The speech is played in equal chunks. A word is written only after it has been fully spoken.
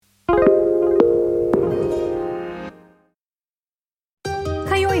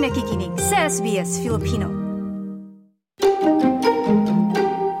nakikinig sa SBS Filipino.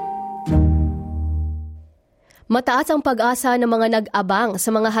 Mataas ang pag-asa ng mga nag-abang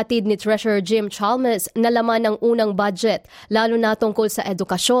sa mga hatid ni Treasurer Jim Chalmers na laman ng unang budget, lalo na tungkol sa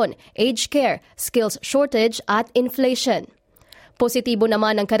edukasyon, aged care, skills shortage at inflation. Positibo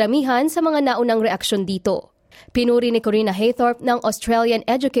naman ang karamihan sa mga naunang reaksyon dito. Pinuri ni Corina Haythorpe ng Australian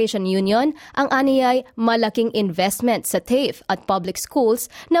Education Union ang aniyay malaking investment sa TAFE at public schools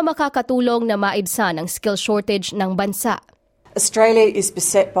na makakatulong na maibsan ang skill shortage ng bansa. Australia is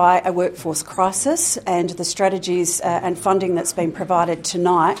beset by a workforce crisis, and the strategies and funding that's been provided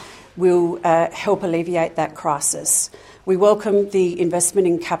tonight will help alleviate that crisis. We welcome the investment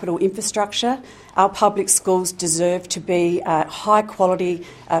in capital infrastructure. Our public schools deserve to be high-quality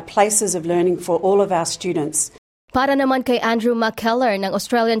places of learning for all of our students. Para naman kay Andrew McKellar ng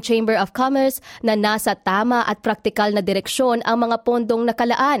Australian Chamber of Commerce na nasa tama at praktikal na direksyon ang mga pondong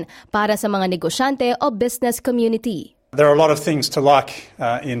nakalaan para sa mga negosyante o business community. There are a lot of things to like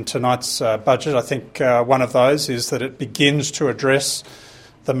in tonight's budget. I think one of those is that it begins to address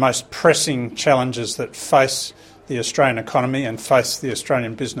the most pressing challenges that face the Australian economy and face the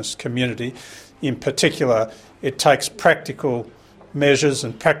Australian business community. In particular, it takes practical measures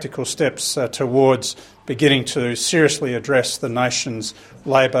and practical steps towards beginning to seriously address the nation's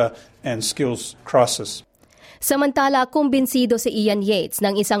labour and skills crisis. Samantala, kumbinsido si Ian Yates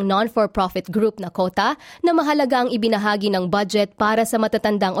ng isang non-for-profit group na Kota na mahalaga ang ibinahagi ng budget para sa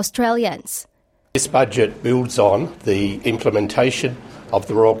matatandang Australians. This budget builds on the implementation of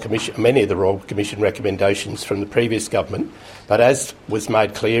the Royal Commission, many of the Royal Commission recommendations from the previous government, but as was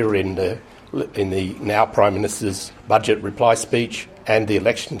made clear in the now Prime Minister's budget reply speech and the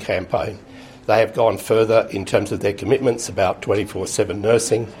election campaign, they have gone further in terms of their commitments about 24/7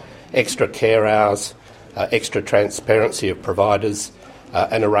 nursing, extra care hours, extra transparency of providers,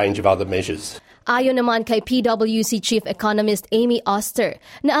 and a range of other measures. Ayon naman kay PwC Chief Economist Amy Oster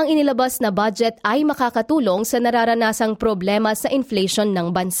na ang inilabas na budget ay makakatulong sa nararanasang problema sa inflation ng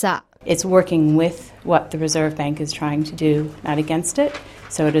bansa. It's working with what the Reserve Bank is trying to do, not against it.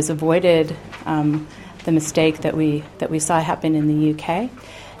 So it has avoided the mistake that we saw happen in the UK,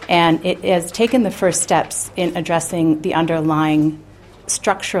 and it has taken the first steps in addressing the underlying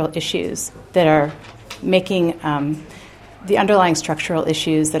structural issues that are making the underlying structural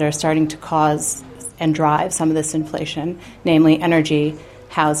issues that are starting to cause and drive some of this inflation, namely energy,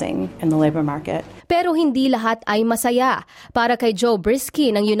 housing, and the labor market. Pero hindi lahat ay masaya. Para kay Joe Brisky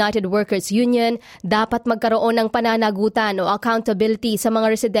ng United Workers Union, dapat magkaroon ng pananagutan o accountability sa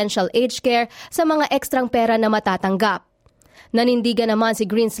mga residential aged care sa mga ekstrang pera na matatanggap. Nanindigan naman si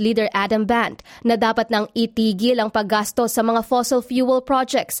Greens leader Adam Bandt na dapat nang itigil ang paggastos sa mga fossil fuel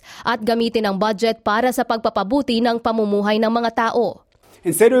projects at gamitin ang budget para sa pagpapabuti ng pamumuhay ng mga tao.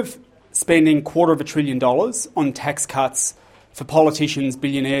 Instead of spending $250 billion on tax cuts for politicians,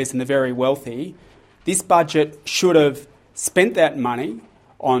 billionaires and the very wealthy, this budget should have spent that money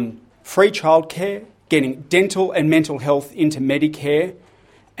on free childcare, getting dental and mental health into Medicare,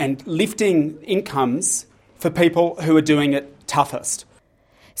 and lifting incomes for people who are doing it toughest.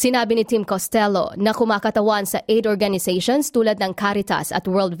 Sinabi ni Tim Costello na kumakatawan sa aid organizations tulad ng Caritas at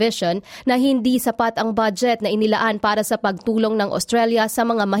World Vision na hindi sapat ang budget na inilaan para sa pagtulong ng Australia sa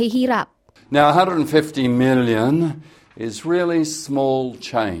mga mahihirap. Now, $150 million is really small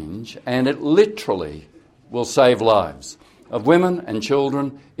change, and it literally will save lives of women and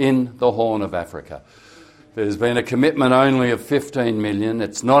children in the Horn of Africa. There's been a commitment only of $15 million.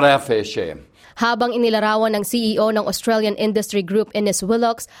 It's not our fair share. Habang inilarawan ng CEO ng Australian Industry Group Innes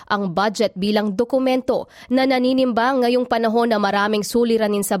Willox ang budget bilang dokumento na naninimbang ngayong panahon na maraming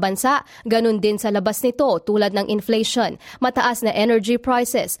suliranin sa bansa, ganun din sa labas nito tulad ng inflation, mataas na energy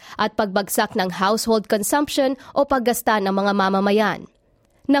prices at pagbagsak ng household consumption o paggasta ng mga mamamayan.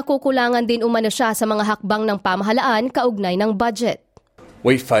 Nakukulangan din umano siya sa mga hakbang ng pamahalaan kaugnay ng budget.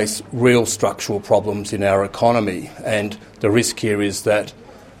 We face real structural problems in our economy, and the risk here is that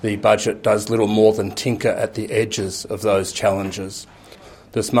the budget does little more than tinker at the edges of those challenges.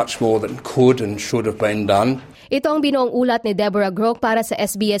 There's much more that could and should have been done. Ito ang binuong ulat ni Deborah Groke para sa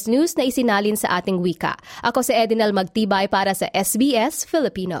SBS News na isinalin sa ating wika. Ako si Edinel Magtibay para sa SBS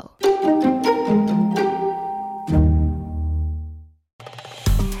Filipino.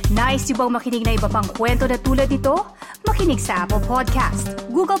 Nice yung bang makinig na iba pang kwento na tulad ito? Makinig sa Apple Podcast,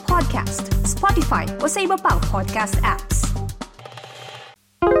 Google Podcast, Spotify o sa iba pang podcast apps.